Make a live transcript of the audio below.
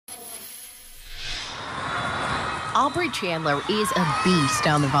Aubrey Chandler is a beast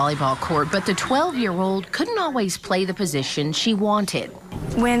on the volleyball court, but the 12-year-old couldn't always play the position she wanted.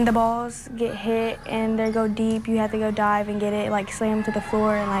 When the balls get hit and they go deep, you have to go dive and get it, like slam to the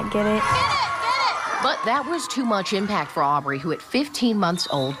floor and get it. But that was too much impact for Aubrey, who at 15 months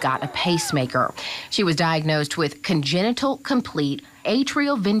old got a pacemaker. She was diagnosed with congenital complete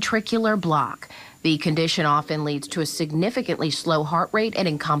atrioventricular block. The condition often leads to a significantly slow heart rate and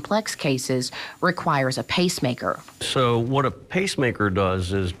in complex cases requires a pacemaker. So what a pacemaker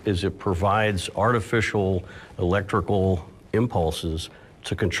does is it provides artificial electrical impulses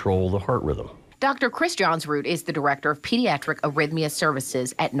to control the heart rhythm. Dr. Chris Johnsrud is the director of pediatric arrhythmia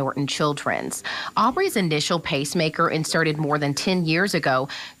services at Norton Children's. Aubrey's initial pacemaker, inserted more than 10 years ago,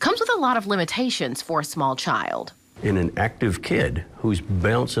 comes with a lot of limitations for a small child. In an active kid who's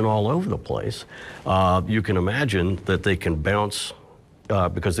bouncing all over the place, you can imagine that they can bounce,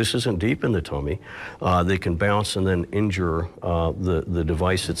 because this isn't deep in the tummy, they can bounce and then injure the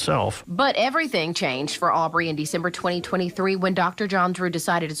device itself. But everything changed for Aubrey in December 2023 when Dr. Johnsrud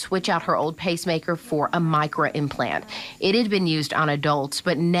decided to switch out her old pacemaker for a micro implant. It had been used on adults,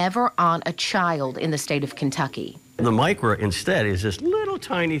 but never on a child in the state of Kentucky. The micro instead is this little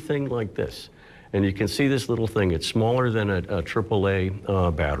tiny thing like this. And you can see this little thing. It's smaller than a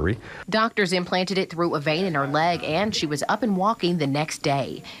AAA battery. Doctors implanted it through a vein in her leg, and she was up and walking the next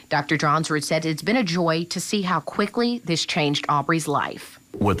day. Dr. Johnsrud said it's been a joy to see how quickly this changed Aubrey's life.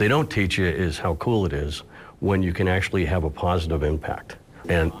 What they don't teach you is how cool it is when you can actually have a positive impact.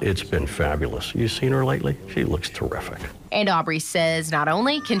 And it's been fabulous. You seen her lately? She looks terrific. And Aubrey says not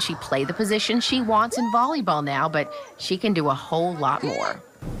only can she play the position she wants in volleyball now, but she can do a whole lot more.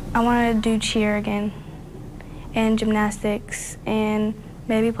 I want to do cheer again and gymnastics and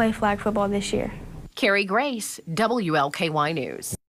maybe play flag football this year. Carrie Grace, WLKY News.